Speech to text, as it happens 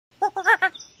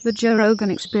The Joe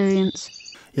Rogan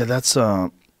Experience. Yeah, that's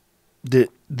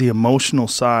the emotional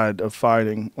side of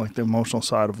fighting, like the emotional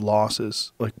side of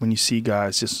losses. Like when you see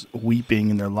guys just weeping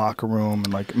in their locker room,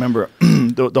 and like remember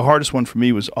the hardest one for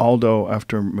me was Aldo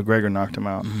after McGregor knocked him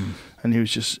out, and he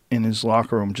was just in his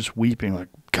locker room just weeping, like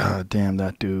God damn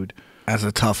that dude. That's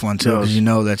a tough one too, because you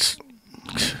know that's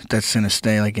gonna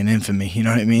stay like in infamy. You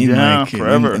know what I mean? Yeah, like,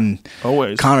 forever. And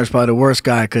Always. Conor's probably the worst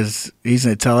guy because he's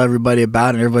gonna tell everybody about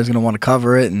it, and everybody's gonna want to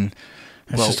cover it, and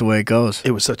that's just the way it goes.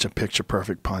 It was such a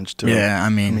picture-perfect punch, too. Yeah, I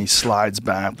mean... And he slides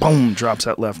back, boom, drops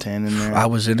that left hand in there. I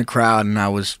was in the crowd, and I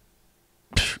was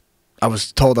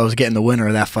told I was getting the winner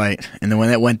of that fight. And then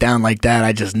when it went down like that,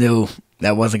 I just knew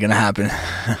that wasn't going to happen.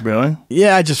 Really?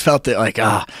 Yeah, I just felt it like,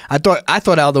 I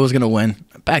thought Aldo was going to win.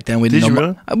 Back then, we didn't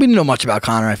know much about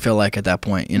Conor, I feel like, at that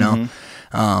point, you know?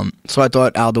 So I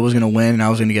thought Aldo was going to win, and I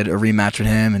was going to get a rematch with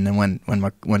him. And then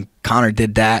when Conor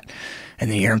did that, and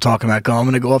then you hear him talking about, I'm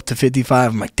going to go up to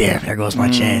 55. I'm like, damn, there goes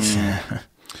my chance.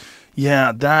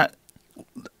 Yeah, the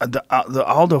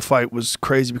Aldo fight was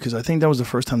crazy because I think that was the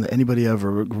first time that anybody ever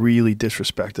really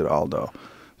disrespected Aldo.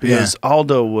 Because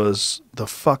Aldo was the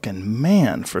fucking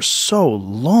man for so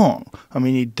long. I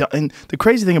mean, and the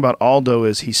crazy thing about Aldo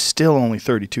is he's still only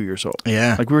 32 years old.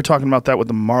 Yeah. Like we were talking about that with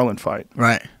the Marlon fight.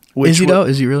 Right. Is he though?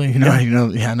 Is he really? Yeah, I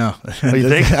know. What do you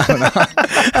think? I don't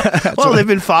know. Well, they've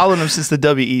been following him since the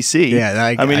WEC.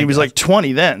 Yeah, I mean, he was like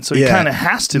 20 then, so he kind of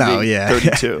has to be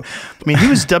 32. I mean, he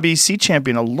was WEC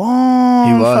champion a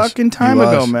long fucking time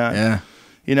ago, man. Yeah.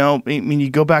 You know, I mean, you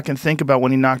go back and think about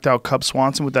when he knocked out Cub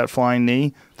Swanson with that flying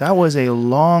knee. That was a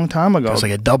long time ago. It was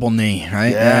like a double knee, right?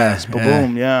 Yes,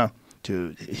 boom, yeah.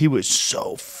 Dude, he was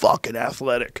so fucking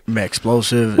athletic.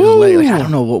 Explosive. Like, I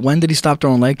don't know. When did he stop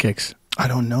throwing leg kicks? I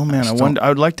don't know, man. I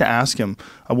would like to ask him.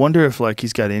 I wonder if like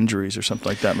he's got injuries or something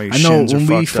like that. Maybe I know shins when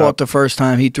are we fucked fought up. the first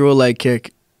time, he threw a leg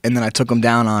kick, and then I took him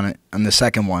down on it on the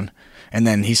second one, and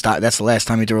then he stopped. That's the last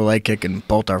time he threw a leg kick in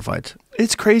both our fights.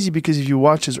 It's crazy because if you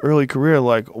watch his early career,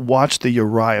 like watch the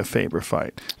Uriah Faber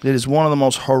fight. It is one of the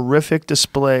most horrific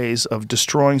displays of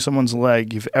destroying someone's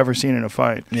leg you've ever seen in a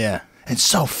fight. Yeah. It's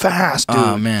so fast, dude.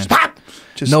 Oh, man.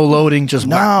 Just, no loading, just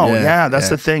that's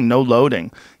the thing. No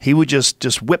loading. He would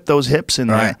just whip those hips in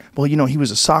there. Well, you know, he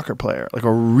was a soccer player, like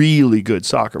a really good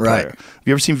soccer player. Have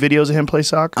you ever seen videos of him play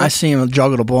soccer? I see him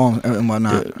juggle the ball and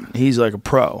whatnot. Dude, he's like a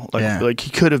pro. Like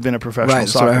he could have been a professional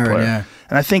soccer player. Yeah.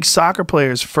 And I think soccer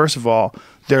players, first of all,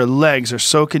 their legs are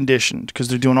so conditioned because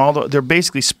they're doing they're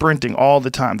basically sprinting all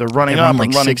the time. They're running up like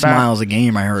and running 6 back. miles a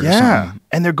game, I heard. Yeah, or something.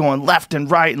 and they're going left and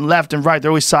right and left and right.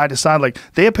 They're always side to side. Like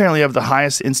they apparently have the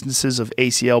highest instances of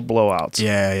ACL blowouts.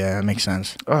 Yeah, that makes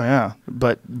sense. Oh yeah,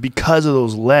 but because of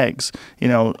those legs, you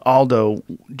know, Aldo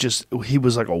he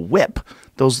was like a whip.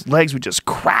 Those legs would just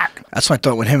crack. That's what I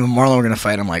thought when him and Marlon were going to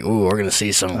fight. I'm like, ooh, we're going to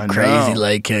see some crazy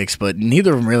leg kicks, but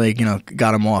neither of them really,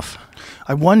 got him off.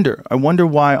 I wonder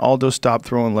why Aldo stopped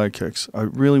throwing leg kicks. I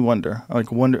really wonder. I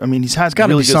mean, he's had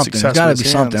really good success. There's got to be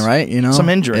something, right? Some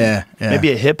injury. Yeah.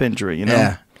 Maybe a hip injury,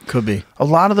 Yeah, could be. A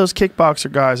lot of those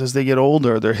kickboxer guys, as they get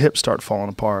older, their hips start falling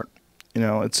apart. You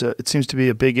know, it seems to be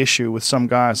a big issue with some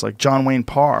guys. Like John Wayne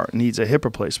Parr needs a hip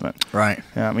replacement. Right.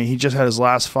 Yeah, I mean, he just had his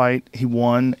last fight. He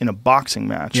won in a boxing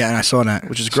match. Yeah, and I saw that.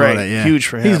 Which is great. Huge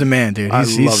for him. He's the man, dude.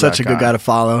 He's such a good guy to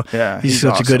follow. Yeah, he's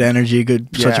such awesome. a good energy,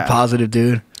 such a positive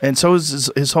dude. And so is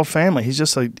his whole family. He's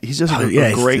just a great, his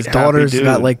daughter's happy dude.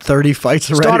 got like 30 fights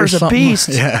already. His daughter's a beast.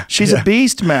 Yeah, she's a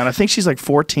beast, man. I think she's like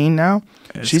 14 now.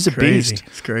 She's a beast.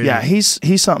 It's crazy. Yeah,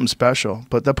 he's something special.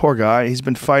 But that poor guy, he's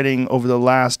been fighting over the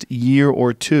last year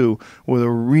or two with a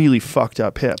really fucked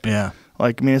up hip. Yeah.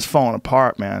 Like, I mean, it's falling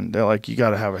apart, man. They're like, you got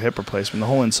to have a hip replacement. The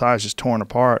whole inside is just torn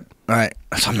apart. Right.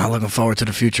 So I'm not looking forward to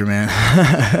the future, man.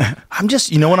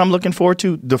 you know what I'm looking forward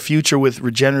to? The future with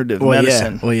regenerative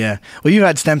medicine. Well, you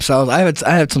had stem cells. I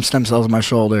had some stem cells in my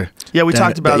shoulder. Yeah, we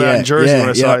talked about that in Jersey when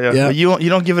I saw you. But you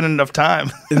don't give it enough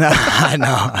time. No, I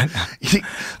know.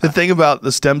 The thing about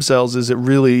the stem cells is it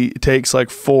really takes like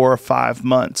 4 or 5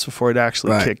 months before it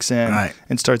actually kicks in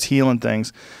and starts healing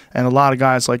things. And a lot of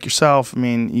guys like yourself, I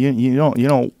mean, you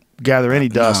don't gather any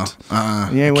dust. No,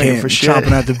 You ain't waiting for shit.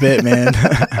 Chomping at the bit,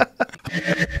 man.